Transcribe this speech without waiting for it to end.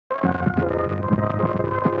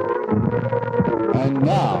And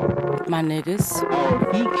now, my niggas,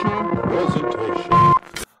 our feature presentation.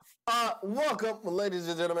 Welcome, ladies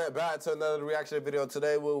and gentlemen, back to another reaction video.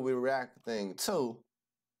 Today we'll be reacting to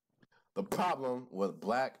the problem with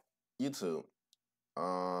Black YouTube.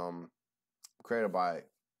 Created by,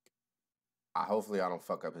 hopefully I don't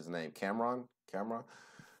fuck up his name, Cameron.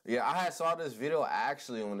 Yeah, I had saw this video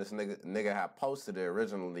actually when this nigga had posted it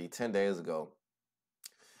originally 10 days ago.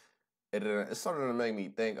 It started to make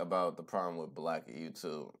me think about the problem with Black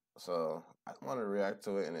YouTube. So I want to react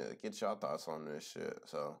to it and get y'all thoughts on this shit.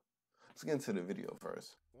 So let's get into the video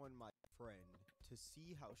first. On my friend to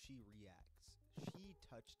see how she reacts. She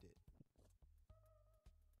touched it.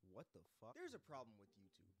 What the fuck? There's a problem with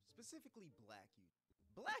YouTube, specifically Black YouTube.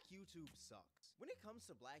 Black YouTube sucks. When it comes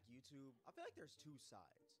to Black YouTube, I feel like there's two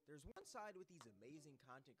sides. There's one side with these amazing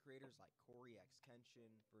content creators like Corey X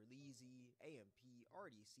Kenshin, Berleezy, AMP,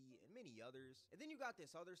 RDC, and many others. And then you got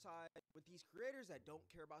this other side with these creators that don't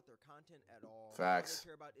care about their content at all. Facts. All they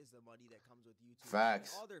care about is the money that comes with YouTube.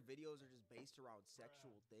 Facts. All their videos are just based around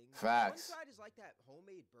sexual things. Facts. One side is like that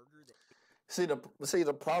homemade burger that... See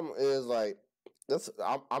the problem is like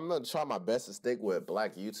I'm gonna try my best to stick with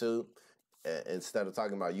Black YouTube instead of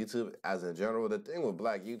talking about YouTube as in general. The thing with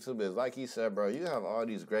Black YouTube is, like he said, bro, you have all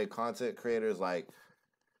these great content creators like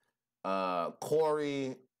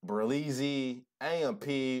Corey, Berleezy, AMP,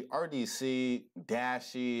 RDC,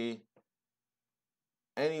 Dashy,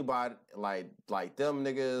 anybody like them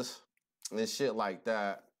niggas and shit like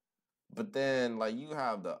that. But then like you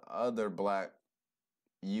have the other Black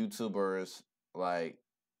YouTubers like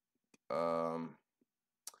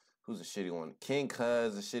who's a shitty one? King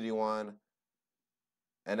Cuz, a shitty one.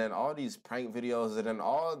 And then all these prank videos, and then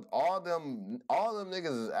all them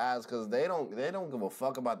niggas is ass because they don't give a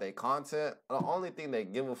fuck about their content. The only thing they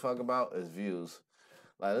give a fuck about is views.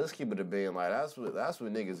 Like, let's keep it a being. Like, that's what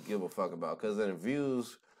niggas give a fuck about. Because then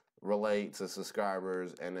views relate to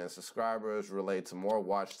subscribers, and then subscribers relate to more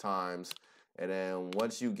watch times. And then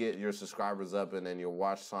once you get your subscribers up and then your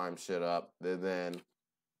watch time shit up, then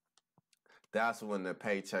that's when the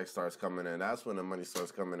paycheck starts coming in. That's when the money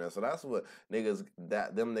starts coming in. So that's what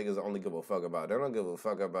them niggas only give a fuck about. They don't give a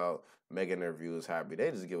fuck about making their views happy.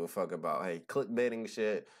 They just give a fuck about, hey, clickbaiting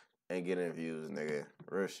shit and getting views, nigga.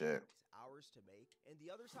 Real shit. Hours to make. And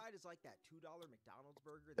the other side is like that $2 McDonald's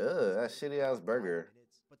burger. That shitty ass burger.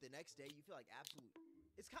 But the next day you feel like absolute.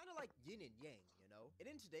 It's kind of like yin and yang, you know? And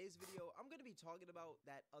in today's video, I'm going to be talking about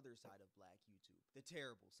that other side of Black YouTube, the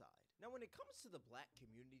terrible side. Now, when it comes to the Black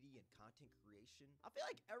community and content creation, I feel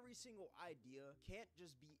like every single idea can't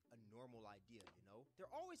just be a normal idea, you know? There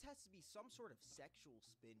always has to be some sort of sexual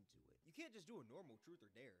spin to it. You can't just do a normal truth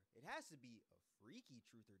or dare. It has to be a freaky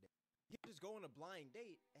truth or dare. You can't just go on a blind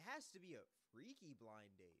date. It has to be a freaky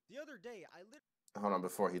blind date. The other day, I literally... Hold on,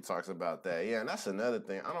 before he talks about that. Yeah, and that's another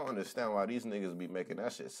thing. I don't understand why these niggas be making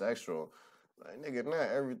that shit sexual. Like, nigga, not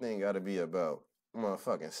everything gotta be about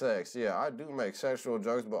motherfucking sex. Yeah, I do make sexual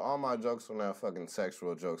jokes, but all my jokes are not fucking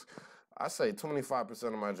sexual jokes. I say 25%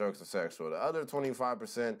 of my jokes are sexual. The other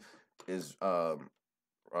 25% is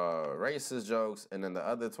racist jokes, and then the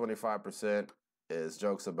other 25% is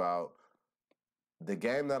jokes about the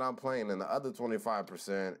game that I'm playing, and the other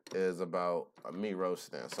 25% is about me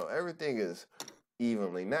roasting. So everything is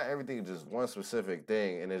evenly. Not everything is just one specific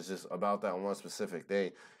thing, and it's just about that one specific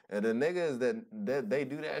thing. And the niggas that they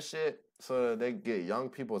do that shit so that they get young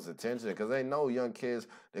people's attention, because they know young kids,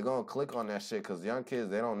 they're going to click on that shit, because young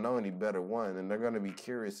kids, they don't know any better one, and they're going to be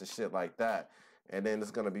curious and shit like that. And then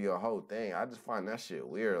it's going to be a whole thing. I just find that shit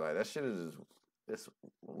weird. Like, that shit is just, it's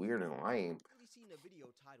weird and lame. seen a video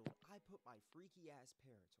titled, I put my freaky ass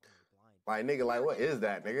parents on a blind date. Like, nigga, like, what is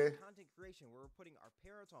that, nigga? Content creation where we're putting our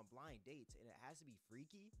parents on blind dates and it has to be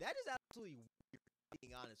freaky? That is absolutely weird,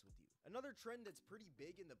 being honest with you. Another trend that's pretty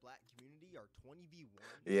big in the Black community are 20v1.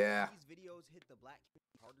 Yeah. These videos hit the Black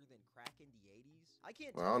community harder than crack in the 80s. I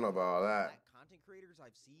can't I don't know about all that. Black content creators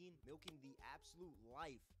I've seen milking the absolute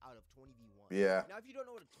life out of 20v1. Yeah. Now, if you don't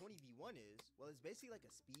know what a 20v1 is, well, it's basically like a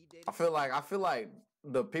speed dating. I feel like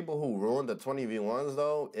the people who ruined the 20v1s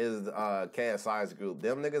though is KSI's group.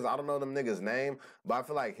 Them niggas, I don't know them niggas' name, but I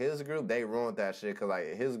feel like his group, they ruined that shit, cause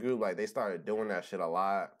like his group, like they started doing that shit a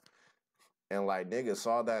lot. And like niggas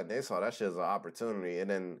saw that, they saw that shit as an opportunity, and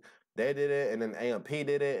then they did it, and then AMP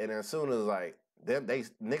did it, and as soon as like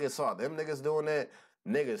niggas saw them niggas doing it,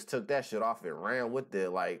 niggas took that shit off and ran with it,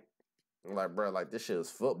 like bro, like this shit is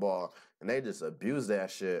football, and they just abused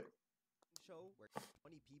that shit. Show where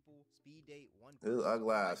 20 people speed date one This is person. ugly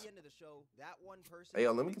By ass. the end of the show, that one person. Hey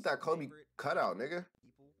yo, let me picks get that their Kobe favorite cutout, nigga.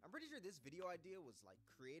 people. I'm pretty sure this video idea was like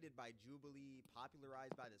created by Jubilee,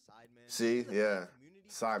 popularized by the Sidemen. See? This is a Yeah. Black community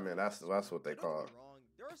Simon, that's what they Now, don't call get me wrong,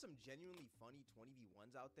 there are some genuinely funny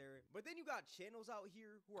 20v1s out there, but then you got channels out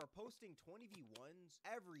here who are posting 20v1s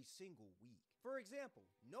every single week. For example,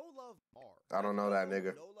 No Love Mar. I don't know that If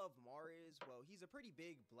you nigga. know who No Love Mar is, well, he's a pretty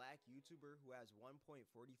big black YouTuber who has 1.44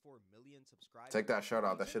 million subscribers. Take that shirt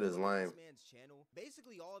off. That shit is lame. This man's channel,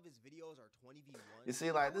 basically all of his videos are 20v1s. You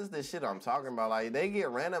see, like, this is the shit I'm talking about. Like, they get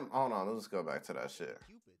random. Hold on, let's go back to that shit.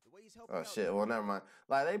 Oh shit. Well, never mind.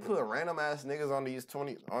 Like, they put random ass niggas on these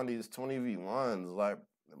 20v1s. Like,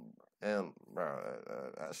 and bro,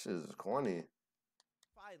 that shit is corny.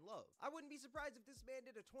 Find love. I wouldn't be surprised if this man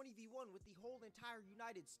did a 20v1 with the whole entire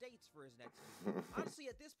United States for his next video. Honestly,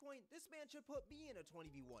 at this point, this man should put me in a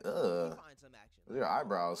 2v1. Find some action. Your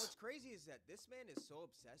eyebrows. What's crazy is that this man is so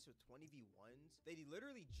obsessed with 20v1s that he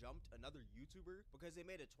literally jumped another YouTuber because they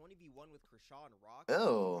made a 20v1 with Krishan Rock. He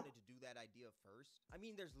wanted to do that idea first. I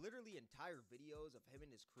mean, there's literally entire videos of him and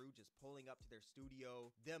his crew just pulling up to their studio,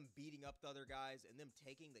 them beating up the other guys, and them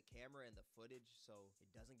taking the camera and the footage so it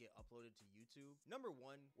doesn't get uploaded to YouTube. Number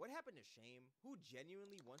one, what happened to Shame? Who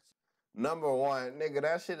genuinely wants to... Number one, nigga,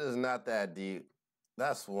 that shit is not that deep.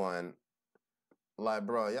 That's one. Like,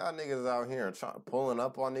 bro, y'all niggas out here pulling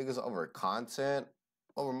up on niggas over content,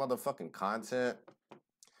 over motherfucking content.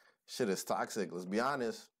 Shit is toxic. Let's be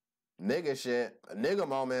honest. Nigga shit. A nigga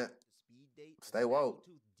moment. Speed date. Stay woke.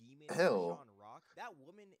 Hell. That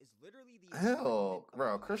woman is literally the... Hell,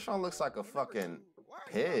 bro, Krishan looks like a fucking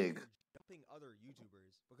pig. Jumping other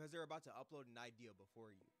YouTubers because they're about to upload an idea before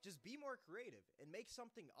you. Just be more creative and make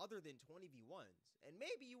something other than 20v1s. And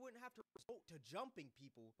maybe you wouldn't have to resort to jumping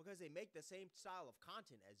people because they make the same style of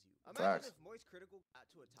content as you. Imagine if Moist Critical got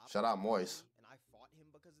to a top... Shout out Moist. And I fought him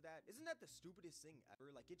because of that. Isn't that the stupidest thing ever?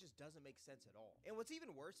 Like, it just doesn't make sense at all. And what's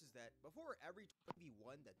even worse is that before every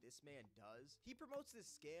 20v1 that this man does, he promotes this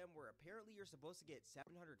scam where apparently you're supposed to get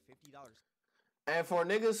 $750. And for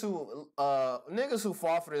niggas who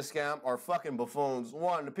fall for this scam are fucking buffoons.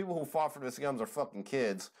 One, the people who fall for the scams are fucking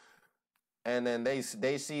kids. And then they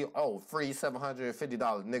see, oh, free $750.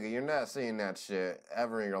 Nigga, you're not seeing that shit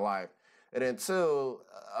ever in your life. And then two,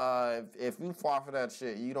 if you fall for that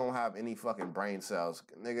shit, you don't have any fucking brain cells.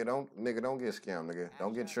 Nigga, don't get scammed, nigga.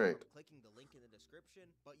 Don't get tricked. Clicking the link in the description,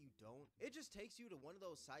 but you don't. It just takes you to one of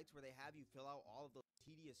those sites where they have you fill out all of those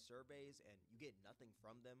tedious surveys and you get nothing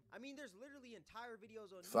from them. I mean, there's literally entire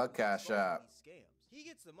videos on Fuck Cash App. These scams. He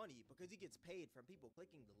gets the money because he gets paid from people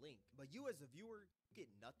clicking the link. But you as a viewer, you get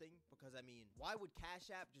nothing because, I mean, why would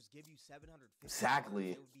Cash App just give you $750?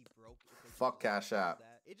 Exactly. It would be broke if they Fuck Cash App.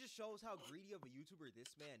 It just shows how greedy of a YouTuber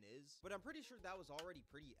this man is. But I'm pretty sure that was already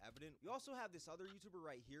pretty evident. We also have this other YouTuber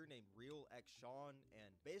right here named Real X Sean,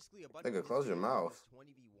 and basically a bunch of close your mouth.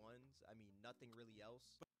 20v1s. I mean, nothing really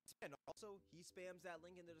else. And also, he spams that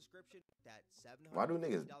link in the description. That $700. Why do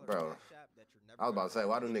niggas, bro? I was about to say,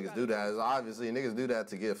 why do niggas do that? It's obviously niggas do that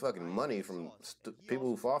to get fucking money from people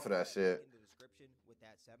who fall for that shit.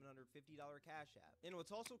 $750 Cash App. And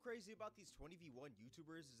what's also crazy about these 20v1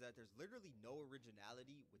 YouTubers is that there's literally no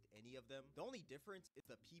originality with any of them. The only difference is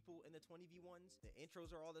the people in the 20v1s. The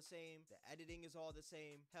intros are all the same. The editing is all the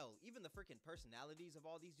same. Hell, even the freaking personalities of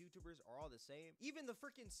all these YouTubers are all the same. Even the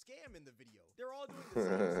freaking scam in the video. They're all doing the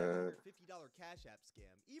same $750 Cash App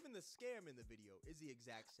scam. Even the scam in the video is the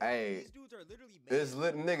exact same. Hey, these dudes are literally made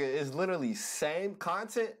it's literally same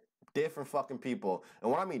content, different fucking people. And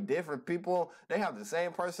when I mean different people, they have the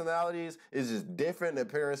same personalities. It's just different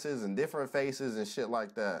appearances and different faces and shit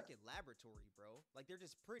like that. Laboratory, bro. Like, they're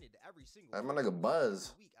just printed every single my nigga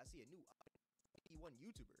Buzz. week. I see a new one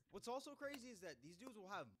YouTuber. What's also crazy is that these dudes will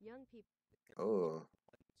have young people. Oh.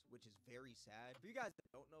 Which is very sad. For you guys that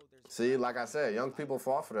don't know, there's... See, like I said, young people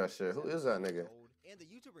fall for that shit. Who is that nigga? And the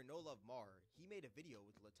YouTuber No Love Mar, he made a video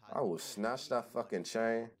with Latai. I will snatch that fucking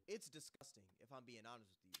chain. It's disgusting, if I'm being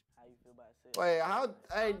honest with you. How you feel about it? Wait,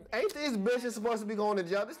 hey, ain't these bitches supposed to be going to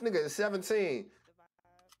jail? This nigga is 17.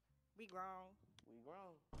 We grown. We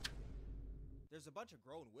grown. There's a bunch of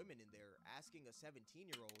grown women in there asking a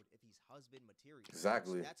 17-year-old if he's husband material.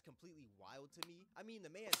 Exactly. That's completely wild to me. I mean,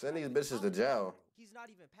 the man... Send these bitches to jail. He's not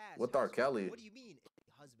even past... With R. Kelly. What do you mean,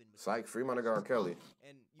 husband material? Psych, free my nigga R. Kelly.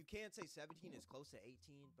 And you can't say 17 is close to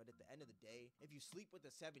 18, but at the end of the day, if you sleep with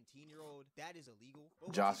a 17-year-old, that is illegal.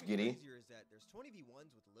 But Josh what's Giddey. Crazier is that there's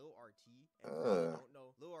 20v1s with Lil RT, and if you don't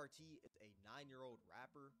know, Lil RT is a 9-year-old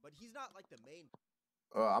rapper, but he's not like the main...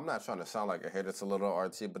 I'm not trying to sound like a hater to Little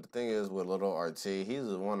RT, but the thing is with Little RT, he's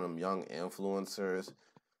one of them young influencers,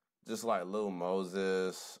 just like Lil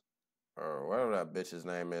Moses, or whatever that bitch's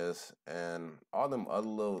name is, and all them other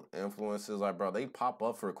little influencers, like, bro, they pop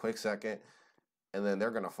up for a quick second, and then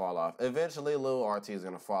they're gonna fall off. Eventually, Lil RT is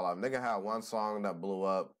gonna fall off. Nigga had one song that blew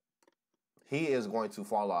up. he is going to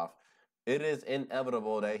fall off. It is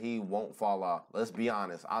inevitable that he won't fall off. Let's be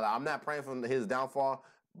honest. I'm not praying for his downfall,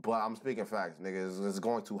 but I'm speaking facts, nigga. It's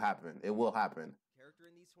going to happen. It will happen. Character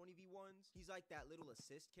in these 20v1s, he's like that little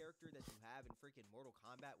assist character that you have in freaking Mortal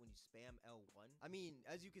Kombat when you spam L1. I mean,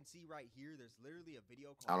 as you can see right here, there's literally a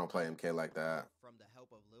video called I don't play MK like that. From the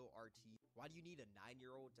help of Lil RT. Why do you need a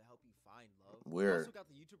 9-year-old to help you find love? Weird. We also got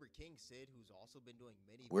the YouTuber King Sid, who's also been doing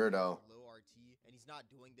many Weirdo. videos with Lil RT, and he's not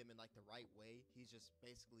doing them in like the right way. He's just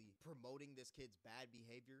basically promoting this kid's bad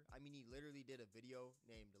behavior. I mean, he literally did a video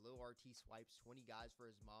named Lil RT swipes 20 guys for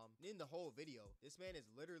his mom. And in the whole video, this man is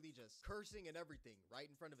literally just cursing and everything right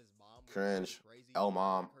in front of his mom. Cringe. Crazy. Oh,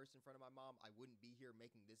 mom. Curse in front of my mom. I wouldn't be here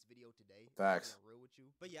making this video today. Facts. Real with you.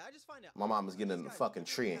 But yeah, I just find it. My mom is getting in the fucking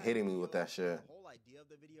tree and hitting me with that shit. The whole idea of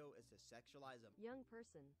the video is to sexualize a young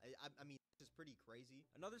person. I mean, this is pretty crazy.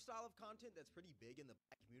 Another style of content that's pretty big in the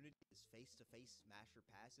black community is face-to-face smasher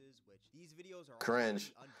passes, which these videos are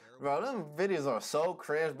cringe. Bro, them videos are so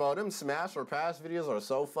cringe, bro. Them smash or pass videos are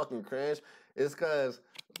so fucking cringe. It's cause,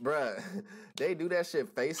 bruh, they do that shit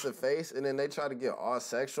face to face and then they try to get all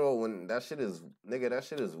sexual when that shit is, nigga, that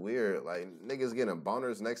shit is weird. Like, niggas getting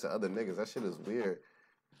boners next to other niggas. That shit is weird.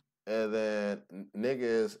 And then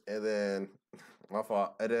niggas, and then, my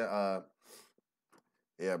fault, and then,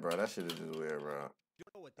 yeah, bro, that shit is just weird, bro.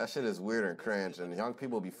 That shit is weird and cringe, and young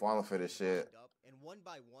people be falling for this shit. And one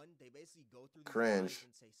by one, they basically go through the cringe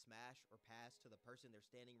and say smash or pass to the person they're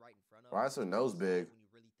standing right in front of. Why is her nose big? When you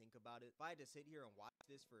really think about it, if I had to sit here and watch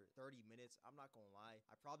this for 30 minutes, I'm not gonna lie,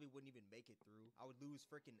 I probably wouldn't even make it through. I would lose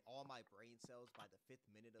freaking all my brain cells by the 5th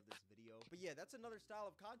minute of this video. But yeah, that's another style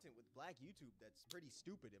of content with black YouTube that's pretty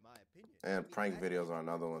stupid in my opinion. And prank videos are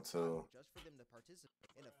another one too. Just for them to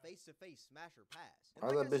participate in a face-to-face smash or pass.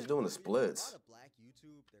 How's that bitch doing the splits? A lot of black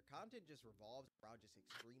YouTube, their content just revolves around just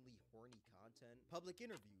extremely horny content. Public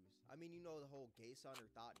interviews. I mean, you know the whole gay son or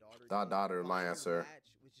thought daughter. Thought daughter, my answer.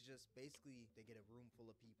 Match, which is just basically they get a room full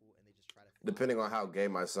of people and they just try to. Depending on how gay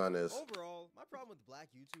my son is. Overall, my problem with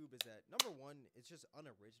black YouTube is that number one, it's just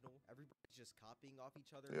unoriginal. Everybody's just copying off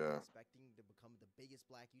each other, and expecting to become the biggest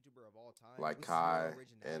black YouTuber of all time. Like Kai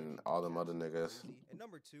and all them other niggas. And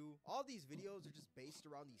number two, all these videos are just based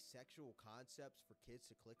around these sexual concepts for kids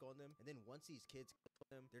to click on them, and then once these kids click on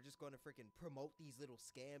them, they're just going to freaking promote these little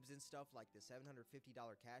scams and stuff like the $750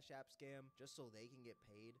 Cash App scam just so they can get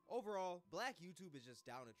paid. Overall, black YouTube is just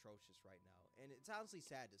down atrocious right now, and it's honestly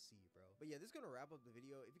sad to see, bro. But yeah, this is gonna wrap up the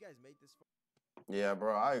video. If you guys made this far, yeah,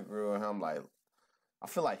 bro, I agree with him. Like, I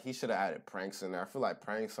feel like he should have added pranks in there. I feel like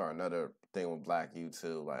pranks are another thing with black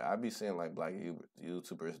YouTube. Like, I be seeing like black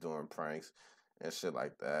YouTubers doing pranks and shit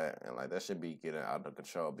like that, and like that should be getting out of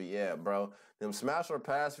control. But yeah, bro, them smash or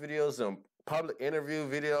pass videos, them public interview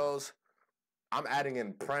videos, I'm adding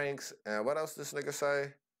in pranks. And what else this nigga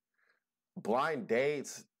say? Blind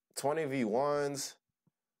dates, 20v1s.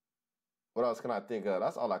 What else can I think of?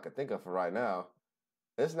 That's all I can think of for right now.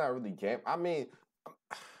 It's not really game. I mean,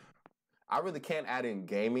 I really can't add in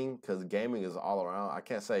gaming because gaming is all around. I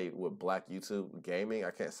can't say with black YouTube gaming.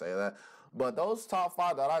 I can't say that. But those top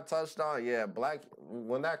 5 that I touched on, yeah,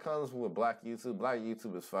 when that comes with black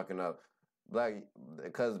YouTube is fucking up.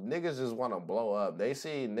 Because niggas just want to blow up. They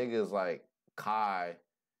see niggas like Kai.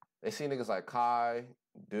 They see niggas like Kai,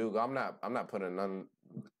 Duke. I'm not putting none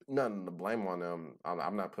to blame on them.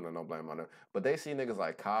 I'm not putting no blame on them. But they see niggas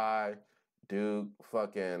like Kai, Duke,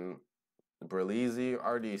 fucking Berleezy,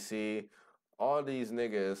 RDC, all these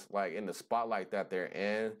niggas like in the spotlight that they're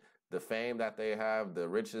in, the fame that they have, the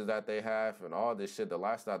riches that they have, and all this shit, the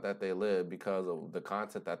lifestyle that they live because of the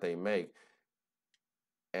content that they make.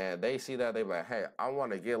 And they see that, they be like, hey, I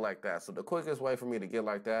want to get like that. So the quickest way for me to get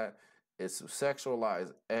like that is to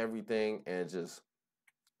sexualize everything and just,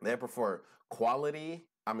 they prefer quality.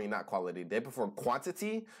 I mean, not quality. They prefer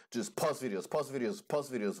quantity. Just post videos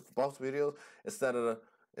instead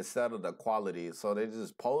of the quality. So they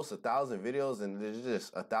just post 1,000 videos and there's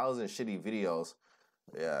just 1,000 shitty videos.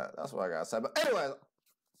 Yeah, that's what I gotta say. But anyways,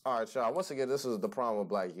 all right, y'all. Once again, this is The Problem with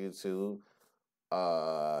Black YouTube.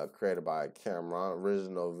 Created by Cameron.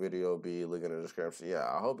 Original video be link in the description. Yeah,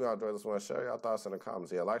 I hope y'all enjoyed this one. Share y'all thoughts in the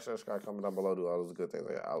comments. Yeah, like, share, subscribe, comment down below. Do all those good things.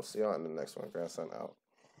 Yeah, I'll see y'all in the next one. Grandson out.